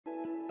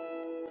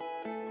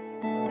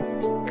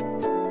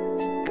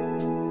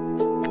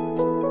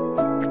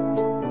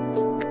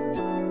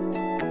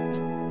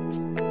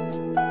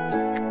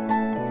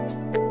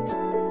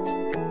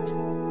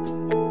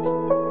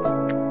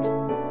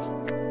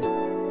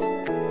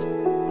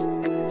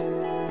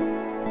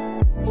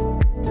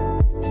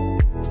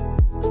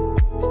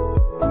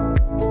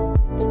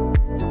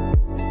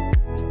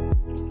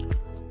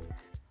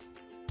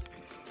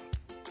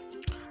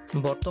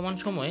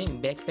বর্তমান সময়ে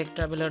ব্যাকপ্যাক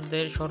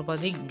ট্রাভেলারদের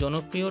সর্বাধিক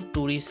জনপ্রিয়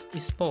ট্যুরিস্ট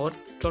স্পট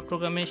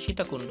চট্টগ্রামের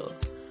সীতাকুণ্ড।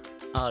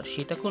 আর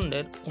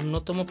সীতাকুণ্ডের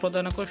অন্যতম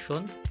প্রধান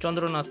আকর্ষণ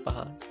চন্দ্রনাথ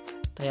পাহাড়।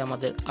 তাই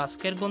আমাদের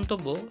আজকের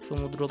গন্তব্য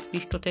সমুদ্র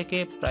পৃষ্ঠ থেকে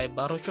প্রায়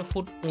 1200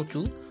 ফুট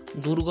উঁচু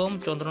দুর্গম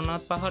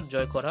চন্দ্রনাথ পাহাড়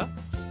জয় করা,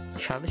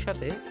 সাথে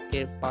সাথে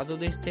এর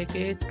পাদদেশ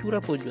থেকে চূড়া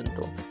পর্যন্ত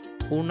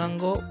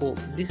পূর্ণাঙ্গ ও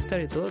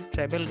বিস্তারিত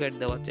ট্রাভেল গাইড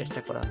দেওয়ার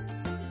চেষ্টা করা।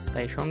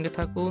 তাই সঙ্গে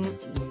থাকুন,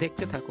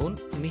 দেখতে থাকুন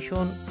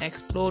মিশন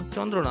এক্সপ্লোর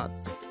চন্দ্রনাথ।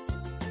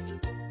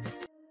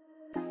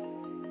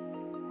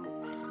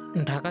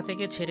 ঢাকা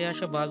থেকে ছেড়ে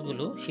আসা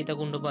বাসগুলো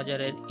সীতাকুণ্ড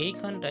বাজারের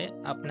এইখানটায়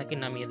আপনাকে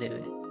নামিয়ে দেবে।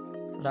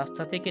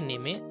 রাস্তা থেকে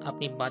নেমে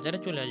আপনি বাজারে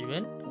চলে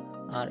আসবেন,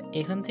 আর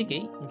এখান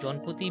থেকেই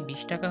জনপ্রতি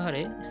 20 টাকা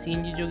হারে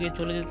সিএনজি যোগে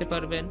চলে যেতে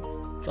পারবেন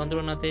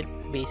চন্দ্রনাথের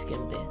বেস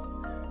ক্যাম্পে।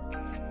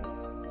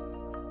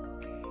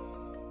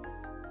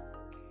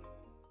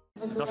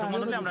 দর্শক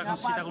মন্ডলী, আমরা এখন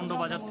সীতাকুণ্ড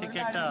বাজার থেকে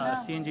একটা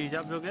সিএনজি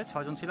রিজার্ভ যোগে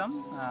 6 জন ছিলাম,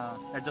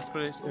 অ্যাডজাস্ট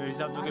করে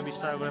রিজার্ভ যোগে 20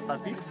 টাকা করে পার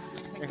পিস।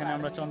 এখানে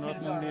আমরা চন্দ্রনাথ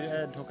মন্দিরে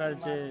ঢোকার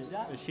যে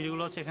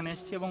সিঁড়িগুলো আছে এখানে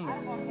এসেছি এবং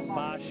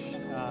বাস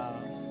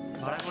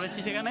ভাড়া করেছি।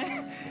 সেখানে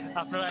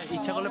আপনারা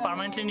ইচ্ছা করলে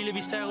পার্মানেন্টলি নিলে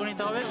 20 টাকা করে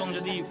নিতে হবে এবং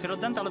যদি ফেরত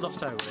দেন তাহলে 10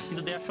 টাকা করে,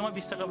 কিন্তু দেওয়ার সময়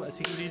 20 টাকা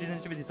সিকিউরিটি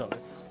হিসেবে দিতে হবে।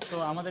 তো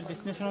আমাদের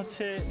ডেস্টিনেশন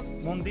হচ্ছে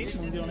মন্দির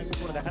অনেক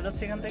উপরে দেখা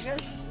যাচ্ছে এখান থেকে।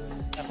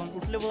 এখন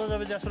উঠলে বোঝা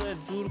যাবে যে আসলে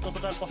দূর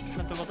কতটা,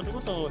 কষ্টসাধ্য কতটুকু।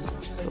 তো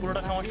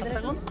পুরোটা সময় সাথে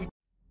থাকুন।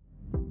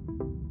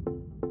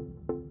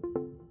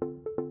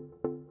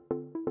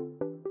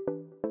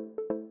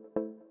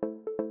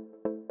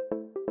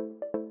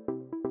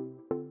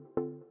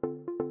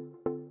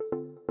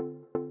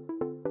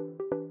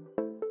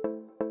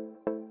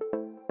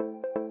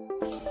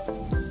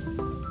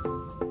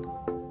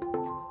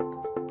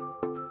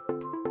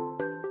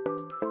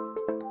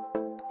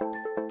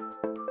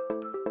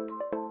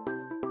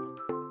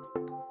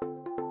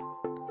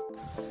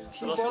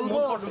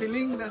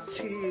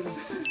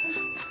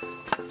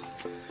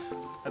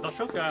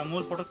 দর্শক,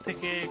 মূল ফটক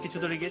থেকে কিছু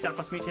দূরে গিয়ে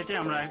 4-5 মিনিট হেঁটে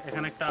আমরা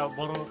এখানে একটা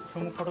বড়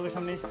সম্মুখ ফটকের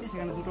সামনে এসেছি।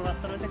 সেখানে দুটো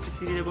রাস্তা রয়েছে, একটি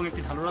সিঁড়ি এবং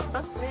একটি ঢালু রাস্তা।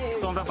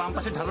 তো আমরা বাম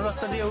পাশে ঢালু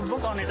রাস্তা দিয়ে উঠবো,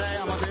 কারণ এটাই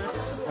আমাদের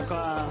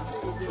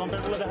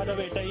কম্পেয়ারগুলো দেখা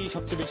যাবে এটাই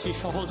সবচেয়ে বেশি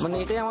সহজ, মানে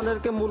এটাই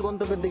আমাদেরকে মূল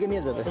গন্তব্যের দিকে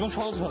নিয়ে যাবে এবং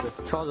সহজ হবে।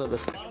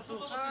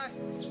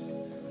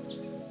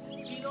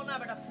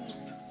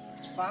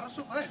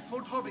 1200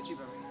 ফুট হবে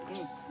কিভাবে?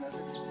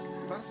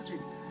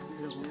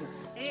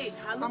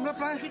 আমরা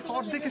প্রায়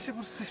অর্ধেক এসে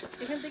পড়ছি।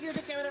 এখান থেকে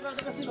ক্যামেরাটা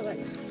ওদের ছিল ভাই।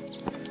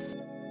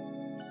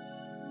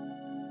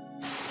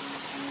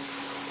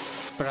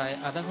 প্রায়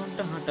আধা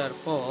ঘন্টা হাঁটার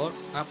পর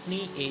আপনি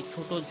এই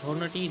ছোট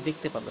ঝর্ণাটি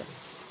দেখতে পাবেন।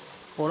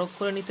 পরখ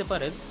করে নিতে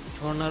পারেন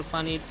ঝর্ণার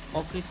পানির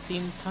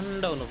অকৃত্রিম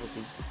ঠান্ডা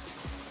অনুভূতি।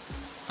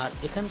 আর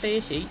এখানটায়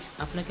এসেই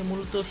আপনাকে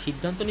মূলত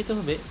সিদ্ধান্ত নিতে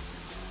হবে,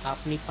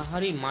 আপনি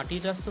পাহাড়ি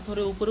মাটির রাস্তা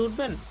ধরে উপরে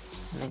উঠবেন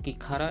নাকি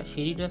খাড়া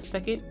সিঁড়ির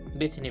রাস্তাকে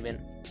বেছে নেবেন।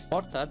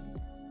 অর্থাৎ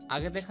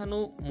আগে দেখানো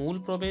মূল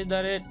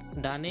প্রবেশদ্বারের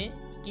ডানে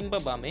কিংবা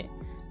বামে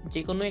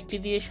যে কোনো একটি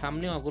দিয়ে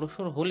সামনে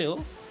অগ্রসর হলেও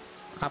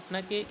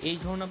আপনাকে এই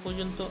ঝর্ণা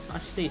পর্যন্ত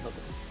আসতেই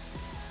হবে।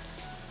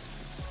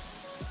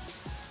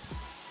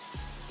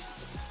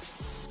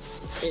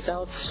 এটা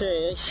হচ্ছে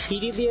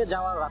সিঁড়ি দিয়ে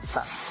যাওয়ার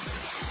রাস্তা,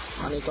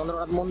 মানে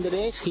চন্দ্রনাথ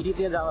মন্দিরে সিঁড়ি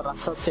দিয়ে যাওয়ার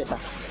রাস্তা হচ্ছে এটা।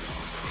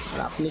 আর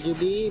আপনি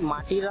যদি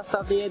মাটির রাস্তা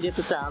দিয়ে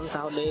যেতে চান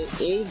তাহলে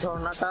এই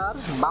ঝর্ণাটার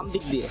বাম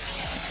দিক দিয়ে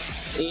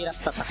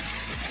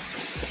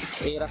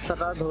এই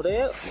রাস্তাটা ধরে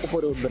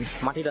উপরে উঠবেন,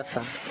 মাটির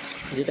রাস্তা,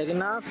 যেটা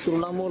কিনা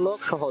তুলনামূলক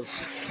সহজ।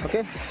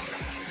 ওকে,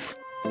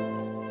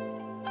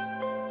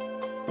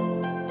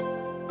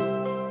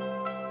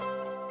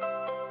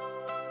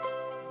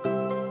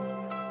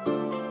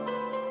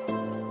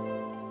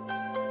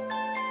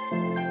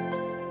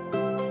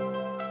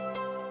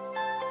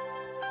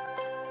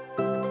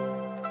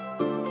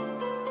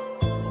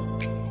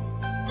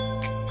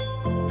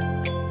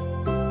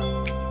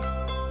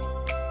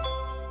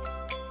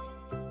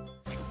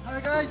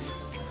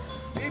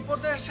 এই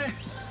পর্যায়ে এসে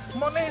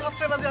মনেই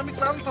হচ্ছে না যে আমি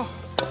ক্লান্ত।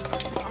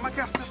 আমাকে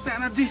আস্তে আস্তে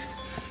এনার্জি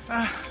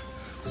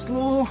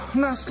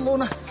স্লো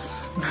না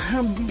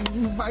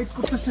বাইট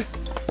করতেছে।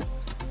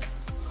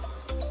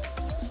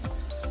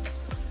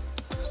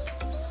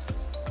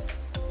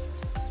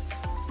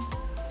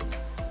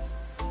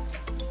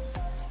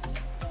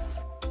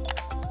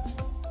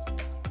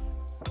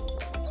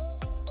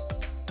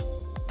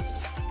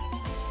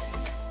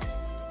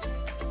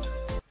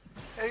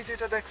 এই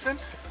যেটা দেখছেন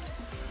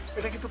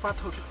এটা কিন্তু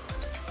পাথর,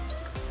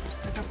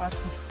 এটা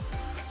পাথর,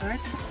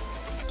 রাইট?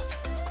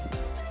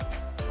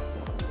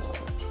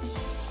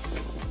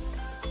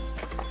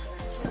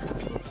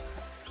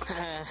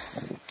 হ্যাঁ,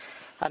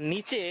 আর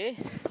নিচে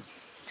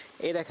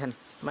এই দেখেন,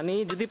 মানে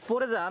যদি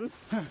পড়ে যান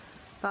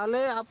তাহলে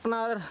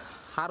আপনার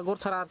হাড়গোড়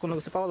ছাড়া আর কোনো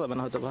কিছু পাওয়া যাবে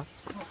না হয়তো বা।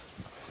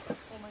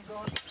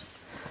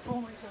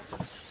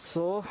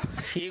 সো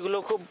সিঁড়িগুলো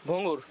খুব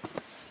ভঙ্গুর,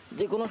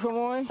 যে কোনো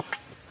সময়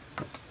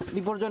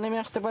বিপর্যয়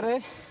নেমে আসতে পারে।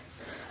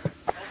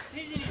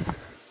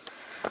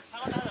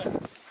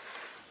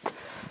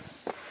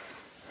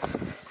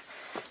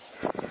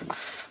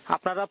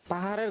 আপনারা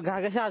পাহাড়ের গা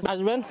ঘেঁষে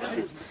আসবেন,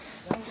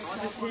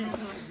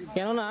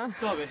 কেননা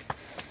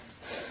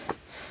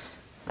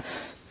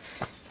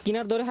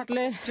কিনার ধরে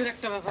হাঁটলে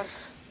একটা ব্যাপার,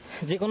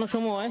 যে কোনো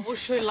সময়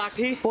অবশ্যই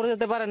লাঠি পড়ে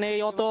যেতে পারেন এই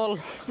অতল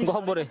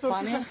গহ্বরে।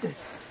 পানি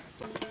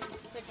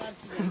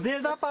যে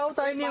যা পাও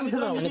তাই নিয়ে উঠে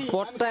যাও, মানে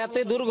পথটা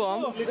এতই দুর্গম,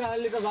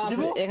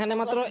 এখানে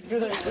মাত্র যে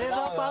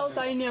যা পাও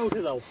তাই নিয়ে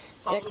উঠে যাও।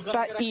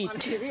 একটা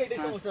ইট।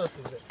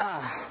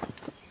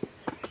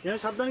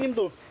 সাবধান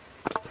কিন্তু,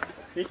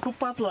 এই খুব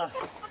পাতলা।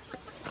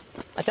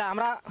 আচ্ছা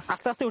আমরা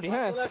আস্তে আস্তে উঠি।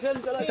 হ্যাঁ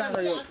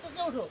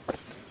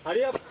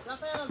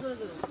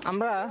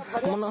আমরা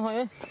মনে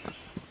হয়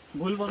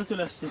ভুল পথে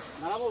চলে আসছি।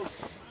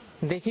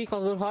 দেখি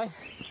কতদূর হয়।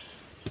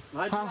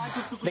 হ্যাঁ,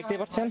 দেখতে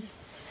পাচ্ছেন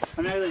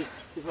আমি আগে যাই।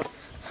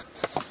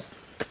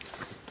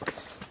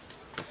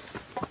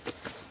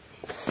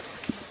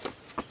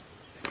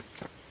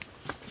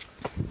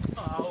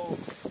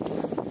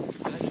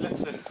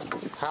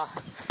 হ্যাঁ,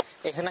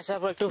 এখানে আসার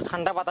পর একটু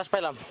ঠান্ডা বাতাস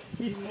পেলাম।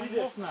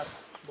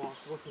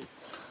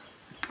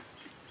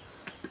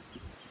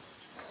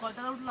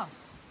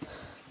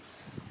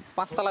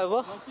 পাঁচতলা হইব।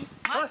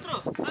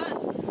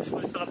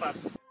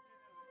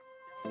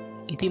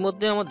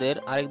 ইতিমধ্যে আমাদের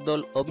আরেক দল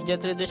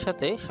অভিযাত্রীদের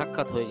সাথে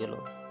সাক্ষাৎ হয়ে গেল।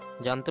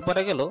 জানতে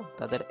পারা গেল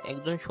তাদের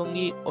একজন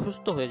সঙ্গী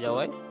অসুস্থ হয়ে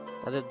যাওয়ায়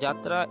তাদের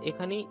যাত্রা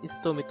এখানেই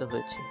স্থগিত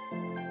হয়েছে।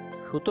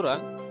 সুতরাং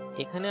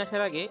এখানে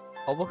আসার আগে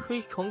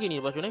অবশ্যই সঙ্গী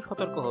নির্বাচনে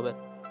সতর্ক হবেন,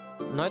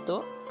 নয়তো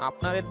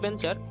আপনার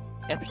অ্যাডভেঞ্চার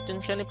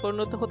অ্যাবস্টেনশনে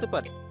পরিণত হতে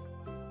পারে।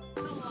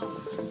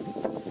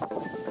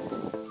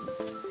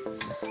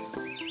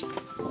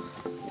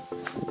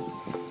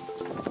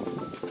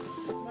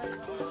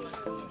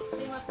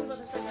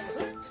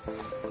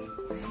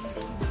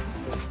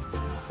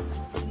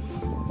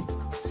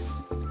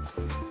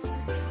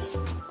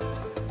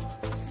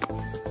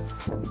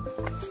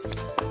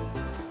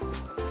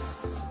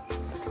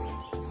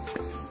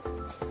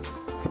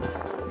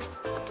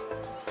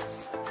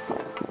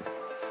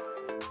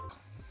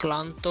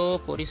 ক্লান্ত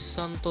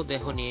পরিশ্রান্ত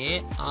দেহ নিয়ে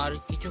আর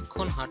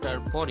কিছুক্ষণ হাঁটার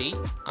পরই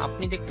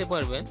আপনি দেখতে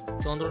পারবেন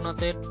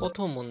চন্দ্রনাথের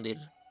প্রথম মন্দির।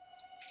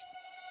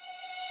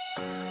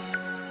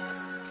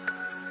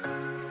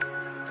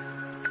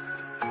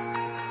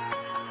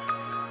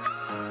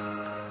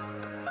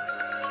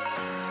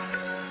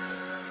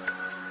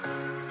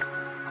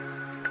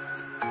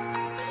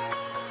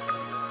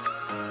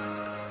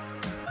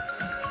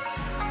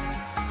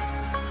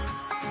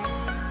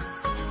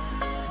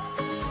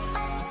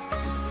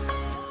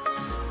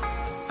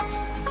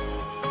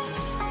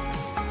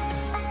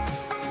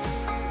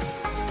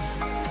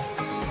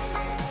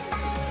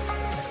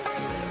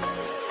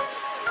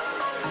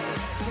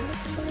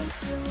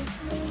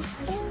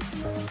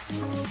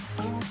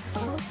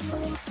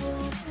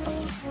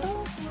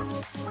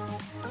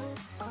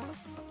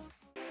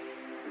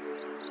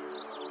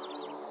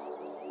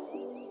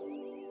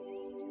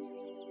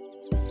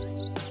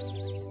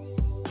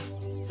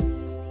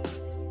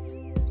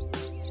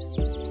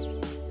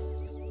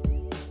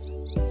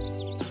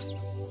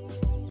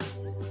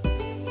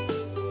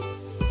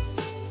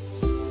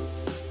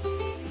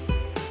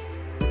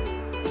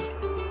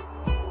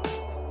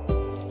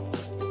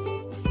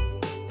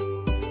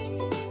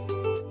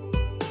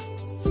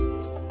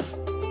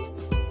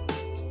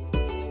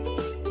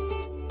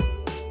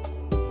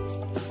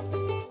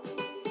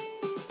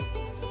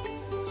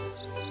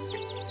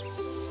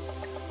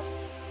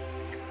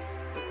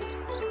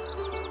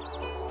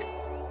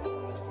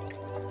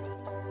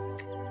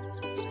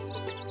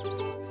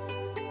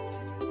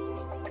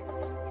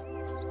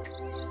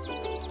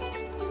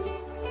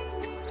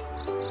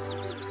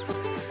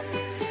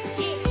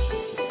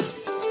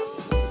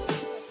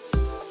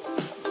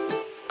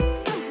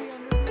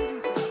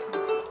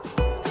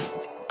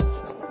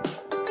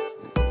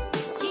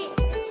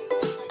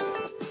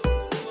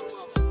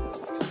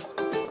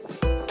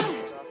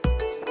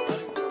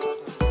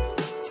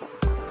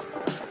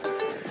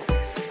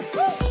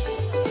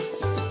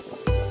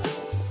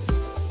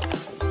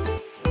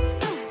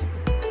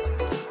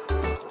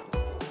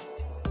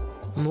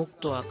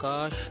 মুক্ত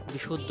আকাশ,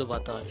 বিশুদ্ধ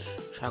বাতাস,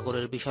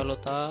 সাগরের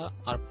বিশালতা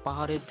আর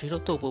পাহাড়ের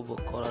দৃঢ়তা উপভোগ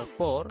করার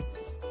পর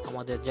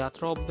আমাদের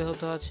যাত্রা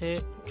অব্যাহত আছে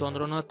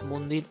চন্দ্রনাথ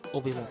মন্দির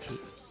অভিমুখী।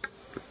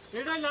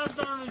 এটাই লাস্ট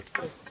দাঁড়ানো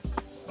হচ্ছে,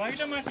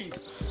 বাকিটা মাটি।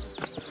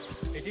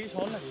 এটাই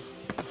শহর নাকি?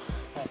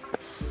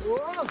 ও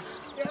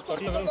এত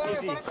সুন্দর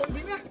জায়গা, তোরা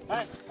করবি না?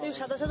 এই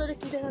সাদা সাদা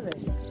কি দেখা যায়?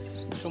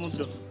 সমুদ্র।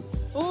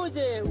 ওই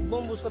যে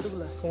গম্বুজ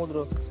কতগুলা। সমুদ্র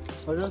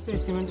ওটা হচ্ছে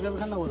সিমেন্টের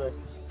খান্না বোধ হয়।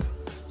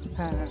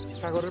 হ্যাঁ হ্যাঁ,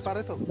 সাগরের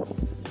পারে তো।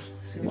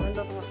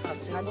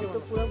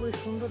 পুরোপুরি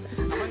সুন্দর।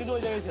 আমরা কিন্তু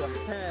ওই জায়গায় ছিলাম।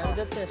 হ্যাঁ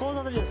যাচ্ছে। কত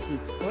তাড়াতাড়ি আসছি?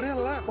 ওরে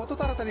আল্লাহ, কত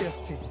তাড়াতাড়ি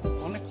আসছি।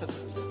 অনেকটা।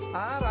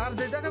 আর আর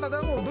যে জায়গাটা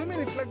যাবো 2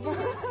 মিনিট লাগবে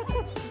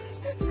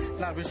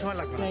না, বেশি সময়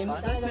লাগবে না।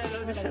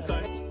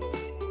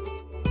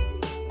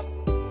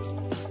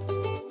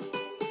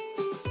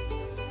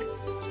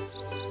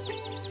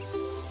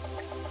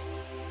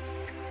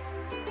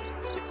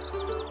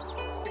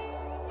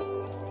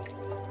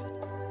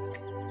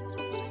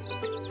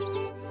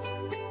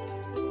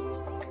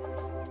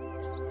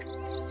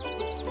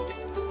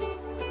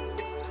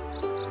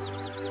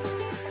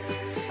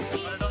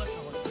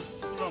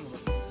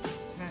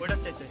 ওইটা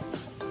চাইতে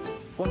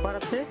কোন পার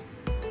আছে?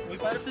 ওই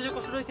পার পাহাড়েতে যে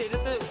কষ্ট রয়েছে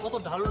এটাতে অত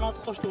ঢালো না, অত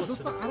কষ্ট হচ্ছে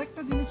দোস্ত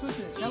আরেকটা জিনিস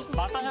হয়েছে,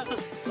 বাতাস আসতে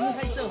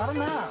আরে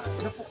না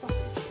এটা পোকা।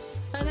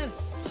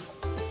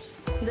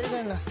 দেরি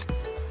করেন না।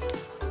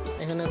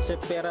 এখানে হচ্ছে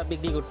পেয়ারা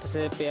বিক্রি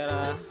করতেছে, পেয়ারা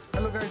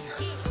হ্যালো গাইস,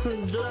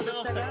 জোড়া 10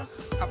 টাকা।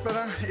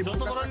 আপনারা এই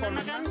যত বড় কাজটা নেন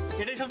না করবেন কেন না।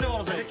 এটাই সবচেয়ে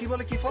বড় এটা সাইজ। কি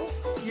বলে, কি ফল?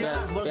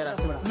 পেয়ারা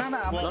না না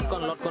আমরা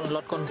লটকন লটকন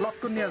লটকন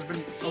লটকন নিয়ে আসবেন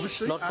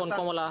অবশ্যই। লটকন আর তার-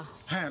 কমলা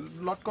হ্যাঁ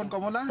লটকন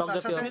কমলা, টক তার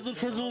জাতীয়। সাথে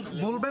খেজুর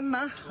বলবেন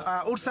না,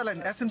 ওর স্যালাইন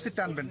এসএমসি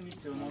টানবেন।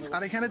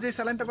 আর এখানে যে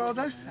স্যালাইনটা পাওয়া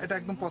যায় এটা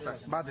একদম পচা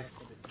বাজে।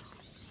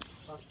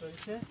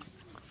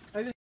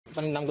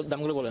 পানির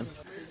দামগুলো বলেন।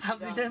 হাফ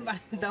লিটার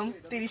পানির দাম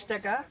 30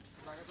 টাকা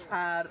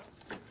আর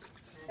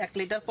 1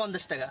 লিটার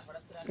 50 টাকা।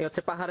 এই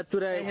হচ্ছে পাহাড়ের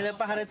চূড়ায় এই হলো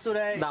পাহাড়ের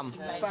চূড়ায় দাম।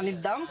 পানির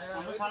দাম।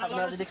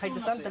 আপনারা যদি খাইতে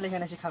চান তাহলে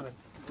এখানে এসে খাবেন।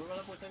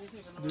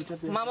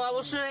 মামা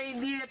অবশ্যই এই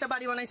দিয়ে একটা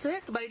বাড়ি বানাইছে,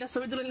 বাড়িটার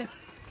ছবি তুলে নিন।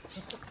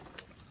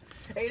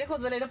 এইটা কত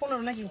জানি, এটা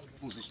 15 নাকি?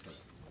 25 টাকা।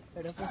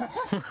 এটা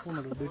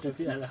 15 দুইটা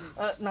পেয়ারা।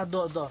 না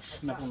 10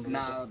 না 15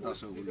 না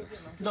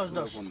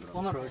 10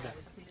 15 এটা।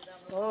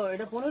 ও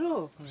এটা 15?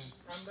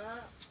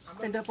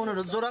 এটা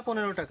 15 জোড়া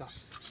 15 টাকা।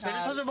 এটা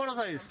সবচেয়ে বড়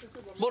সাইজ।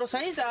 বড়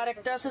সাইজ। আর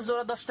একটা আছে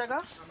জোড়া 10 টাকা,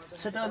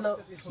 সেটা হলো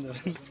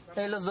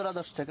এটা হলো জোড়া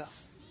 10 টাকা।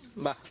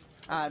 বাহ।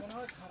 আর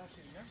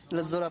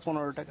হলো জোড়া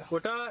 15 টাকা।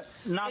 ওটা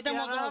না এটা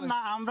মজা পেয়ারা, হবে। না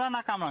আমরা,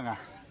 না কামরাঙা।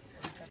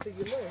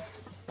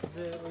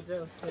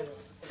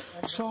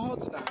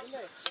 সহজ না,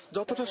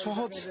 যতটা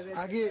সহজ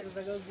আগে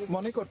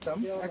মনে করতাম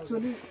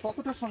অ্যাকচুয়ালি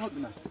ততটা সহজ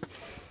না।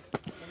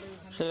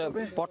 সেটা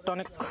পথটা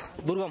অনেক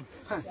দুর্গম।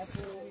 হ্যাঁ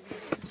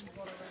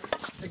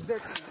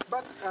এক্স্যাক্টলি,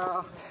 বাট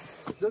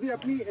যদি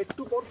আপনি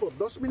একটু পরপর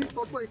 10 মিনিট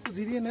পরপর একটু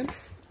জিরিয়ে নেন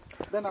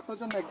দেন আপনার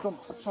জন্য একদম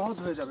সহজ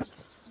হয়ে যাবে।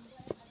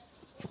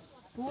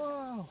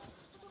 Wow!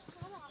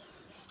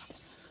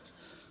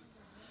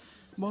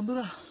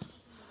 বন্ধুরা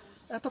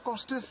এত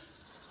কষ্টের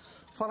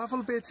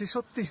ফলাফল পেয়েছি,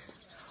 সত্যি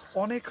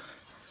অনেক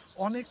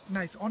অনেক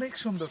নাইস, অনেক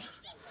সুন্দর।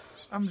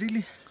 I am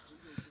really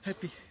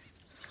happy.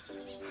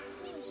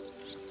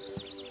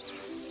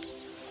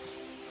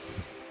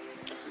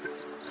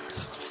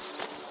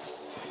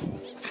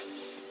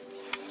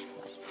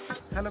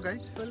 Hello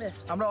guys,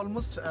 আমরা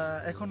অলমোস্ট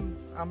এখন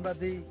আমরা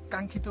যেই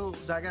কাঙ্ক্ষিত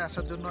জায়গায়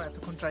আসার জন্য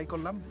এতক্ষণ ট্রাই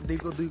করলাম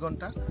দীর্ঘ 2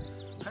 ঘন্টা,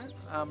 হ্যাঁ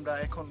আমরা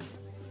এখন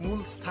মূল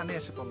স্থানে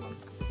এসে পড়লাম।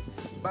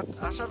 বাট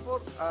আসার পর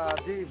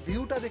যে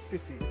ভিউটা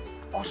দেখতেছি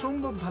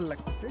অসম্ভব ভাল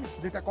লাগতেছে,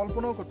 যেটা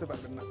কল্পনাও করতে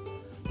পারবেন না।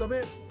 তবে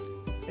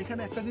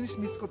এখানে একটা জিনিস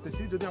মিস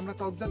করতেছি, যদি আমরা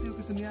টক জাতীয়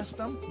কিছু নিয়ে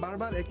আসতাম,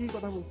 বারবার একই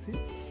কথা বলছি,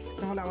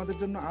 তাহলে আমাদের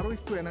জন্য আরও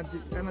একটু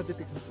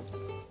এনার্জেটিক হতো।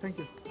 Thank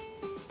you.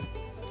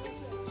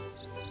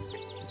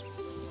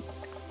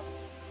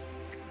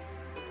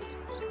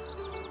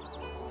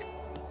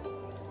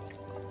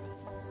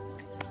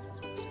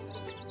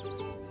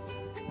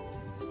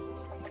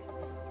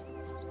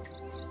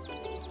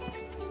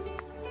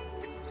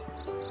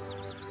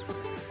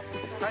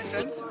 হাই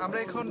ফ্রেন্ডস, আমরা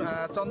এখন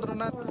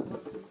চন্দ্রনাথ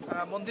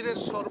মন্দিরের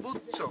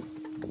সর্বোচ্চ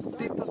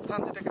তীর্থস্থান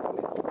যেটাকে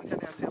বলি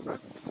ওইখানে আছি আমরা।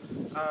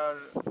 আর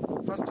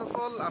ফার্স্ট অফ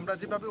অল আমরা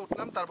যেভাবে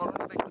উঠলাম তার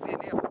বর্ণনাটা একটু দিয়ে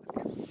নিই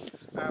আপনাদেরকে।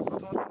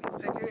 প্রথমত নিচ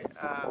থেকে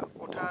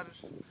ওঠার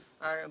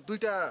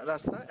 2টা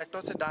রাস্তা, একটা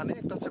হচ্ছে ডানে,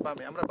 একটা হচ্ছে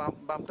বামে। আমরা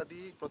বামটা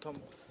দিয়ে প্রথম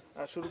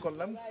শুরু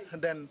করলাম,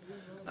 দেন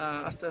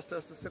আস্তে আস্তে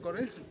আস্তে আস্তে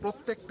করে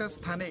প্রত্যেকটা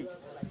স্থানেই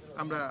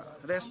আমরা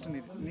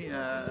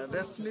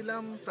রেস্ট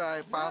নিলাম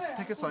প্রায় 5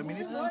 থেকে 6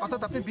 মিনিট,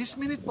 অর্থাৎ আপনি 20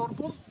 মিনিট পর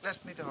পর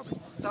রেস্ট নিতে হবে,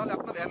 তাহলে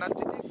আপনার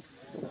এনার্জেটিক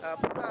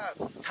পুরো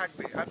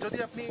থাকবে। আর যদি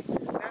আপনি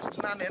রেস্ট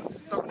না নেন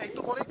তখন একটু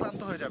পরেই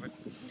ক্লান্ত হয়ে যাবেন।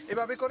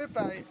 এভাবে করে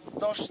প্রায়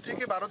 10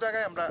 থেকে 12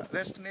 জায়গায় আমরা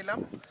রেস্ট নিলাম।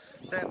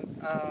 দেন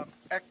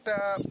একটা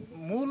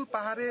মূল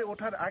পাহাড়ে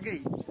ওঠার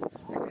আগেই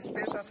একটা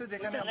স্পেস আছে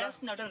যেখানে আমরা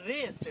রেস্ট না, এটা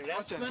রেস্ট। রেস্ট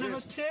আচ্ছা, মানে rest।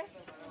 হচ্ছে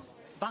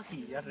বাকি,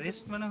 আর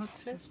রেস্ট মানে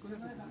হচ্ছে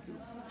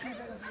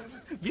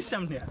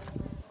বিশ্রাম নেওয়া।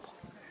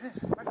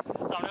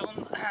 তো আমরা এখন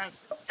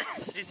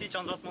শ্রী শ্রী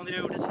চন্দ্রনাথ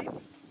মন্দিরে উঠেছি।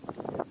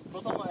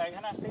 প্রথম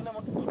এখানে আসতে গেলে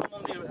মোট 2টো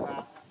মন্দির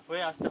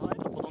হয়ে আসতে হয়।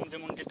 তো প্রথম যে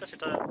মন্দিরটা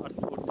সেটা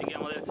উঠতে গিয়ে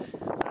আমাদের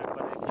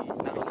একবারে কি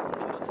নাবিষ্কার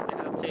মন্দির হচ্ছে,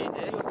 যেটা হচ্ছে এই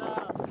যে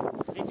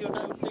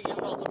দ্বিতীয়টা উঠতে গিয়ে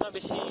আমরা অতটা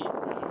বেশি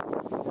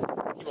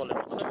কি বলে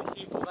অতটা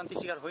বেশি ভোগান্তি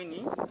শিকার হইনি।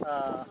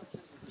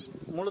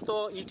 মূলত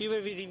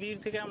ইউটিউবের রিভিউ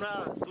থেকে আমরা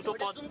 2টো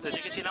পথ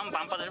দেখেছিলাম।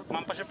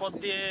 বাম পাশের পথ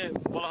দিয়ে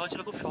বলা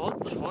হয়েছিল খুব সহজ,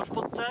 তো সহজ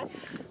পথটায়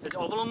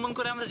অবলম্বন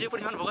করে আমরা যে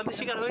পরিমাণ ভোগান্তি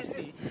শিকার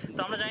হয়েছি, তো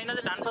আমরা জানি না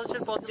যে ডান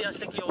পাশের পথ দিয়ে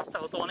আসলে কি অবস্থা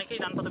হতো। অনেকেই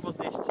ডান পাশের পথ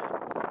দিয়ে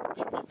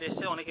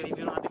এসছে, অনেকে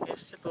রিভিউ না দেখে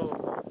এসছে, তো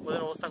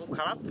ওদের অবস্থা খুব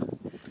খারাপ।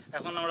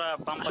 এখন আমরা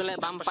আসলে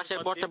বাম পাশের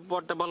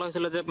পথটা বলা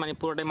হয়েছিল যে মানে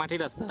পুরোটাই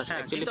মাটির রাস্তা,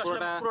 অ্যাকচুয়ালি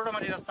পুরোটা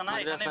মাটির রাস্তা না,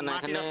 এখানে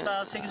মাটির রাস্তা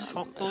আছে, কিছু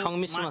শক্ত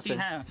সংমিশ্রণ আছে,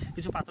 হ্যাঁ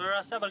কিছু পাথরের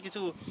রাস্তা, আবার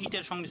কিছু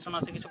ইটের সংমিশ্রণ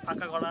আছে, কিছু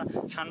ফাঁকা করা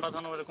শান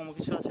বাঁধানো এরকম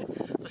কিছু আছে।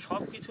 তো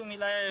সবকিছু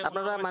মিলায়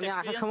আপনারা মানে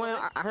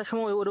আসার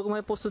সময় ওরকম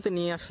ভাবে প্রস্তুতি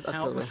নিয়ে আসতে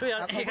হবে। অবশ্যই।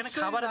 আর এখানে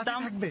খাবারের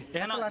দাম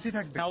এখানে লাঠি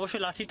থাকবে,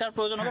 অবশ্যই লাঠিটার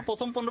প্রয়োজন হবে।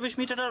 প্রথম 15-20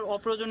 মিনিটের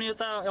অপ্রয়োজনীয়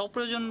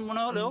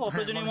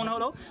মনে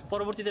হলেও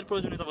পরবর্তীতে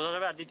প্রয়োজনীয়তা বোঝা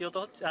যাবে। আর দ্বিতীয়ত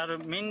হচ্ছে, আর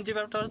মেইন যে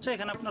ব্যাপারটা হচ্ছে,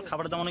 এখানে আপনার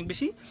খাবারের দাম অনেক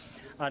বেশি।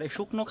 আর এই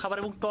শুকনো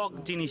খাবার এবং টক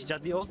জিনিস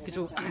জাতীয়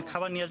কিছু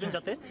খাবার নিয়ে আসবেন,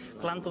 যাতে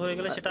ক্লান্ত হয়ে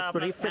গেলে সেটা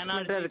আপনার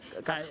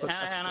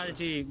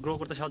এনার্জি গ্রো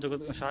করতে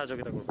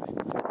সহযোগিতা করবে।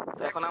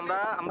 তো এখন আমরা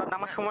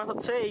নামার সময়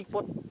হচ্ছে এই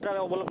পথটা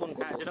অবলম্বন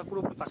করব। হ্যাঁ, যেটা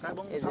পুরোপুরি পাকা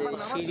এবং এই যে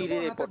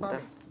সিঁড়ির এই পথটা।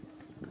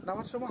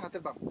 নামার সময়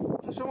হাতের বাম,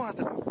 ওঠার সময়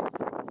হাতের বাম,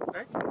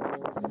 রাইট?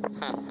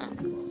 হ্যাঁ হ্যাঁ।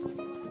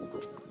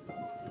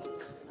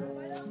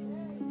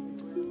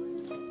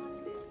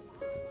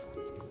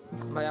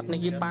 ভাই আপনি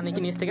কি পানি কি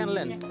নিচ থেকে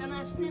আনলেন?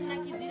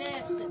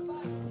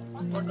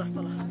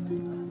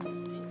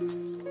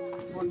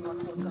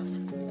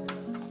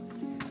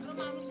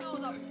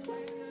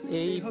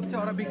 এই হচ্ছে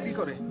ওরা বিক্রি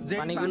করে যে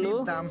পানিগুলো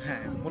পানির দাম,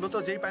 হ্যাঁ মূলত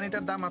যেই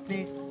পানিটার দাম আপনি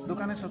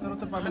দোকানে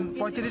সচরাচর পাবেন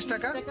 35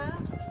 টাকা,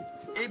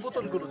 এই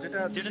বোতলগুলো যেটা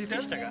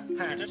 30 টাকা,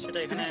 হ্যাঁ সেটা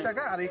এখানে 30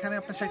 টাকা, আর এখানে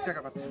আপনি 60 টাকা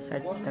পাচ্ছেন।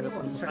 60 টাকা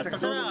 50 60 টাকা।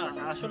 তাছাড়া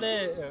আসলে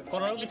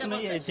করার কিছু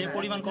নেই, যে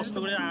পরিমাণ কষ্ট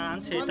করে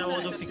আনছে এটা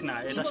অযৌক্তিক না,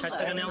 এটা 60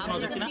 টাকা নেওয়া কোনো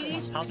অযৌক্তিক না।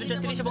 হাফ লিটার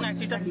 30 এবং 1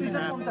 লিটার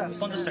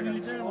 50 টাকা।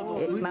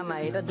 না না,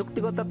 এটা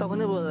যুক্তিকতা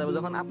তখনই বোঝা যাবে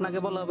যখন আপনাকে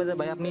বলা হবে যে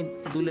ভাই আপনি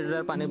 2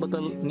 লিটার পানির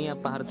বোতল নিয়ে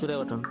পাহাড় চূড়ায়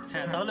ওঠুন।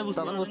 হ্যাঁ, তাহলে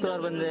তখন বুঝতে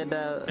পারবেন যে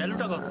এটা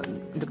ভ্যালুটা কত।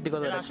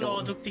 যুক্তিকতা এটা আসলে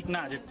অযৌক্তিক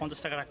না যে 50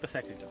 টাকা রাখতেছে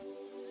 1 লিটার।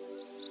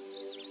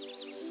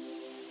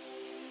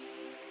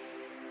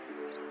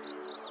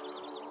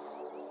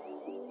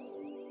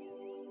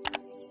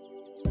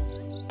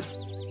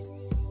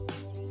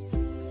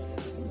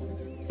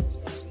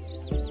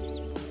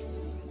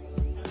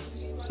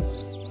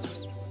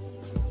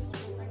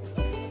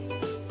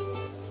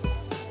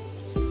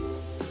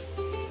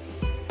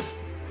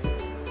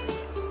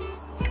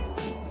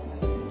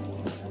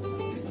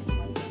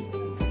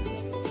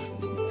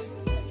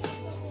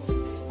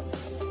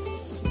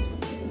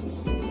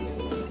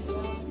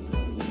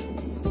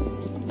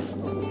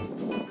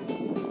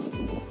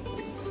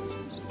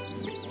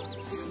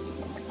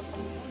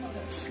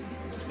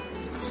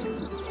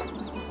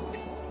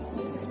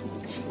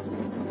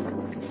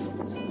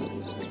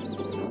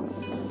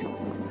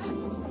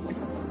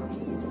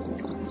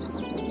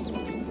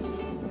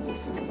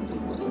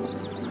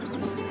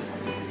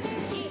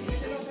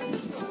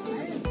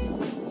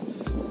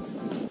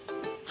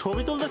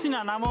 ছবি তুলতেছি না,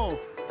 নামো।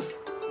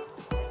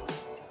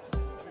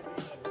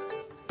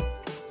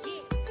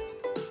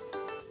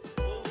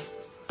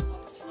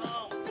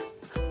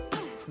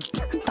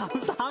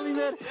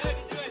 তামিমের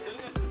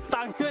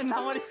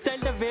নামার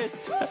স্টাইলটা বেস্ট।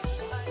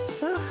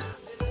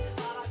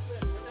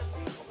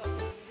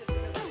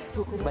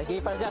 ভাই কি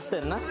এই পাশে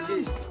আসছেন না?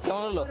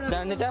 কেমন হলো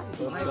জার্নিটা?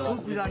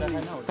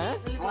 হ্যাঁ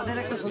আমাদের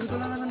একটা ছবি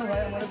তোলা যাবে না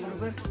ভাই আমাদের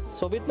গ্রুপের?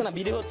 ছবি তো না,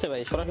 ভিডিও হচ্ছে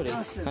ভাই সরাসরি।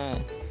 হ্যাঁ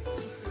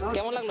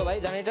কেমন লাগলো ভাই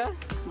জার্নিটা?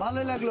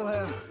 ভালোই লাগলো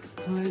ভাইয়া।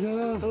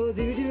 ও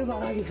জিবিটি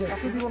ভাড়া গেছে।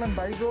 আপনি কি বলেন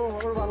ভাই গো,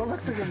 আমার ভালো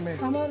লাগছে কেমনে?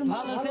 আমার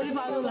ভালো সেরি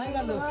ভালো লাগে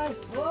গেল।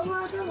 ও মা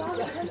তো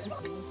ভালো।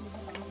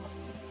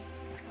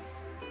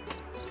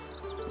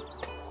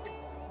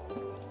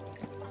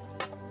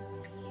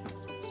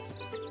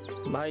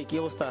 ভাই কি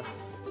অবস্থা?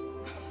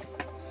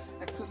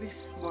 অ্যাকচুয়ালি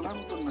বলার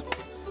মতন না,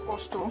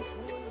 কষ্ট,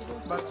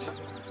 বাট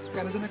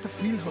কেন যেন একটা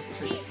ফিল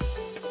হচ্ছে,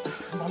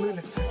 ভালোই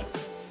লাগছে।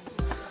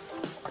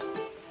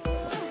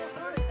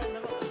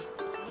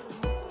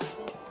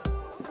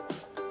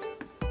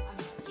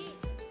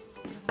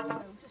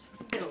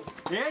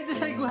 এই যে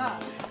সেই গুহা,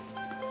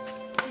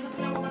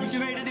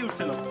 ইউটিউবে এটা দিয়ে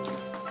উঠছিল।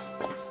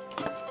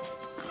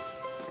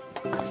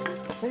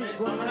 এই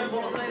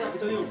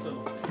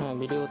হ্যাঁ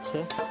ভিডিও হচ্ছে।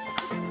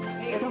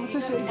 এটা হচ্ছে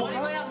সেই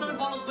গুহা,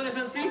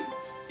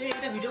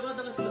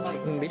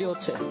 ভিডিও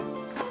হচ্ছে।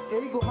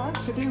 এই গুহা,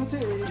 সেটাই হচ্ছে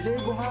যে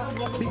গুহা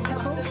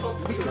বিখ্যাত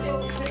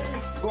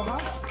গুহা,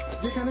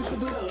 যেখানে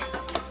শুধু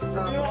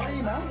ভয়ই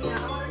না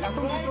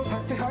আতঙ্কিত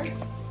থাকতে হয়।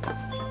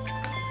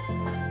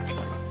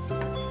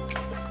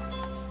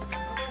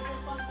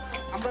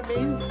 আমরা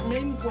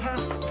মেইন গুহা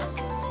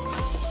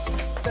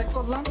ত্যাগ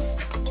করলাম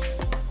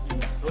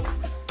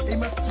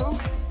এইমাত্র।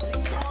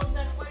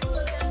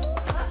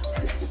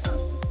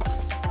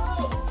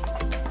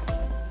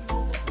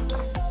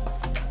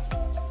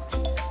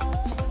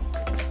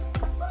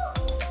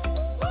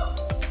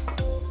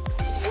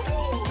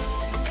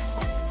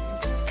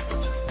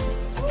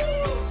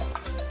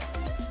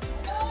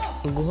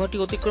 গুহাটি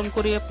অতিক্রম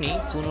করে আপনি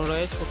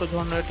পুনরায় ছোট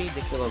ঝর্ণাটি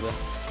দেখতে পাবেন,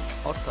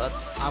 অর্থাৎ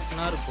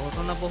আপনার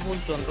ঘটনাবহুল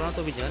চন্দ্রনাথ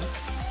অভিযান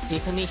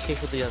এখানেই শেষ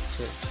হতে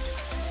যাচ্ছে।